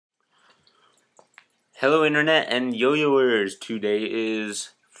Hello Internet and yo-yoers! Today is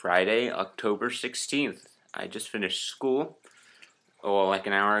Friday, October 16th. I just finished school. Oh, like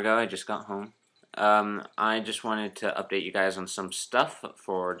an hour ago. I just got home. I just wanted to update you guys on some stuff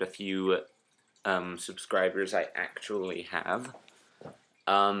for the few subscribers I actually have.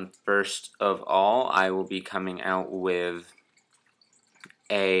 First of all, I will be coming out with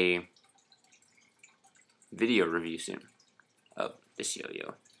a video review soon of this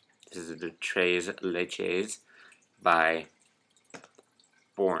yo-yo. This is the Tres Leches by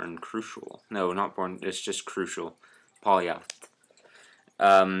Born Crucial. No, not Born, it's just Crucial. Polyath.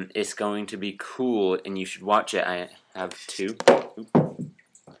 It's going to be cool, and you should watch it. I have two.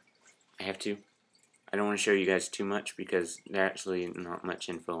 I don't want to show you guys too much because there's actually not much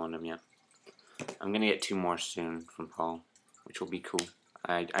info on them yet. I'm going to get two more soon from Paul, which will be cool.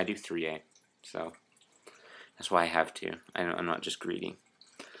 I do 3A, so that's why I have two. I'm not just greedy.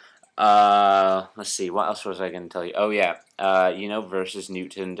 Let's see, what else was I going to tell you? Oh, yeah, you know Versus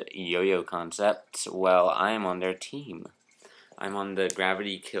Newton Yo-Yo Concepts? Well, I am on their team. I'm on the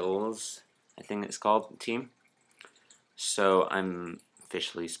Gravity Kills, I think it's called, team. So, I'm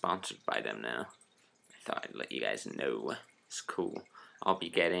officially sponsored by them now. I thought I'd let you guys know. It's cool. I'll be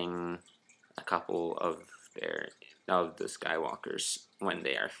getting a couple of the Skywalkers when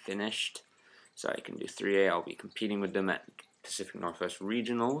they are finished. So I can do 3A. I'll be competing with them at Pacific Northwest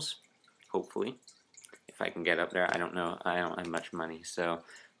Regionals, hopefully. If I can get up there, I don't know. I don't have much money, so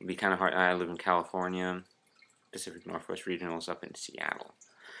it'll be kind of hard. I live in California. Pacific Northwest Regionals up in Seattle.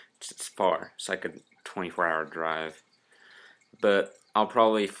 It's far. It's like a 24-hour drive. But I'll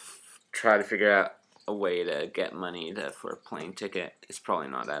probably try to figure out a way to get money for a plane ticket. It's probably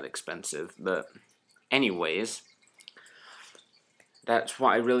not that expensive. But anyways, that's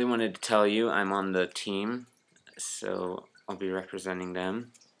what I really wanted to tell you. I'm on the team, so I'll be representing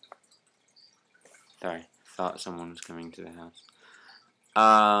them. Sorry, thought someone was coming to the house.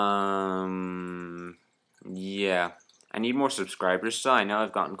 Yeah, I need more subscribers still. I know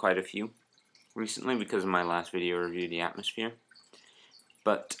I've gotten quite a few recently because of my last video review, The Atmosphere.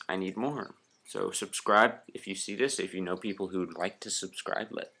 But I need more. So subscribe if you see this. If you know people who'd like to subscribe,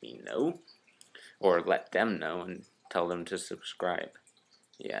 let me know. Or let them know and tell them to subscribe.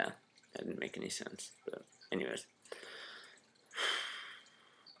 Yeah, that didn't make any sense. But anyways.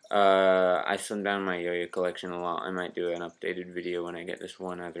 I slimmed down my yo-yo collection a lot. I might do an updated video when I get this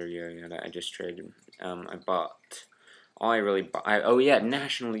one other yo-yo that I just traded. I bought... All I really bought... oh yeah,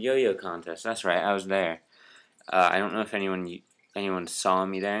 National Yo-Yo Contest. That's right, I was there. I don't know if anyone saw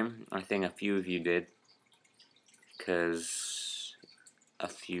me there. I think a few of you did. Because a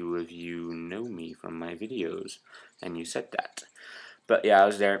few of you know me from my videos. And you said that. But yeah, I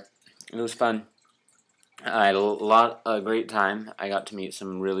was there. It was fun. I had a great time. I got to meet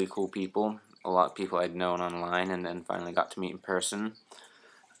some really cool people. A lot of people I'd known online, and then finally got to meet in person.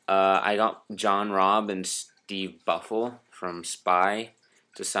 I got John Robb and Steve Buffle from Spy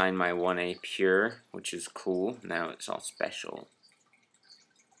to sign my 1A Pure, which is cool. Now it's all special.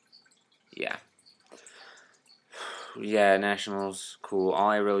 Yeah. Yeah, Nationals, cool.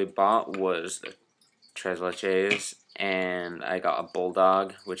 All I really bought was the Tres Leches, and I got a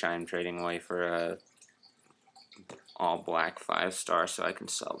Bulldog, which I'm trading away for a all black 5-star, so I can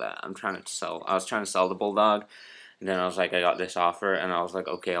sell that. I was trying to sell the Bulldog, and then I was like, I got this offer, and I was like,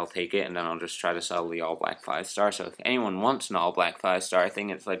 okay, I'll take it, and then I'll just try to sell the all black 5-star. So if anyone wants an all black 5-star, I think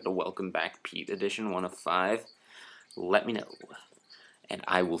it's like the Welcome Back Pete edition, 1 of 5, let me know, and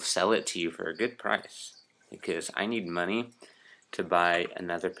I will sell it to you for a good price, because I need money to buy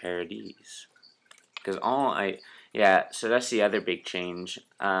another pair of these. Because yeah, so that's the other big change.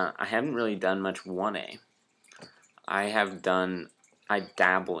 I haven't really done much 1A. I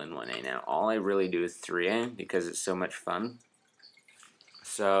dabble in 1A now. All I really do is 3A because it's so much fun.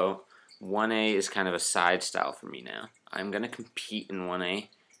 So 1A is kind of a side style for me now. I'm going to compete in 1A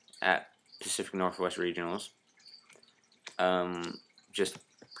at Pacific Northwest Regionals. Just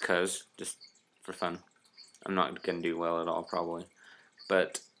for fun. I'm not going to do well at all probably.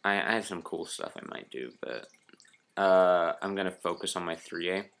 But I have some cool stuff I might do. But I'm going to focus on my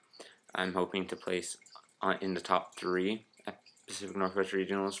 3A. I'm hoping to place in the top 3 at Pacific Northwest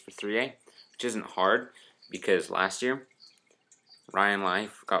Regionals for 3A, which isn't hard because last year Ryan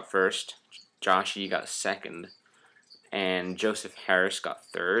Life got first, Josh E got second, and Joseph Harris got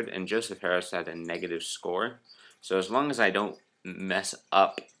third, and Joseph Harris had a negative score. So as long as I don't mess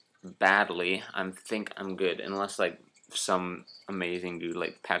up badly, I think I'm good, unless like some amazing dude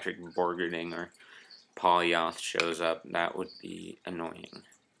like Patrick Borgerding or Polyath shows up. That would be annoying.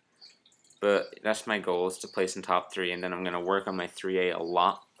 But that's my goal, is to place in top 3, and then I'm going to work on my 3A a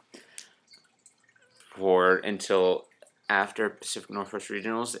lot for until after Pacific Northwest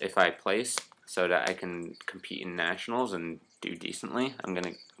Regionals if I place, so that I can compete in nationals and do decently. I'm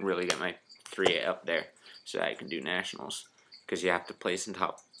gonna really get my 3A up there so that I can do nationals, because you have to place in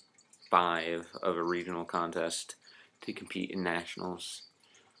top 5 of a regional contest to compete in nationals.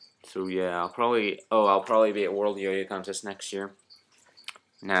 So yeah, I'll probably be at World Yo-Yo Contest next year.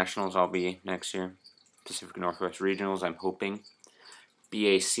 Nationals I'll be next year. Pacific Northwest Regionals I'm hoping.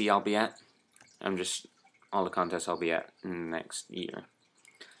 BAC I'll be at. All the contests I'll be at in the next year.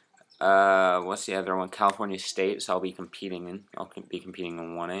 What's the other one? California State, so I'll be competing in. I'll be competing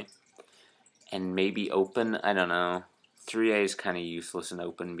in 1A. And maybe Open, I don't know. 3A is kind of useless in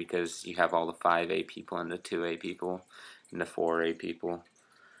Open because you have all the 5A people and the 2A people and the 4A people.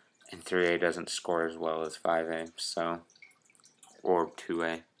 And 3A doesn't score as well as 5A, so, or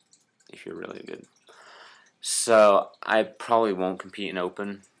 2A if you're really good. So I probably won't compete in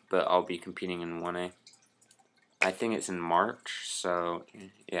Open, but I'll be competing in 1A. I think it's in March, so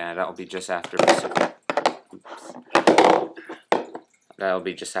yeah, that'll be just after Pacific. That'll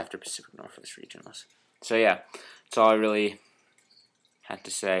be just after Pacific Northwest Regionals. So yeah, that's all I really had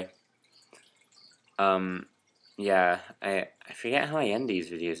to say. Yeah, I forget how I end these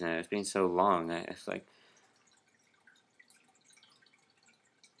videos now. It's been so long. It's like,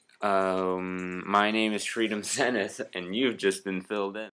 my name is Freedom Zenith, and you've just been filled in.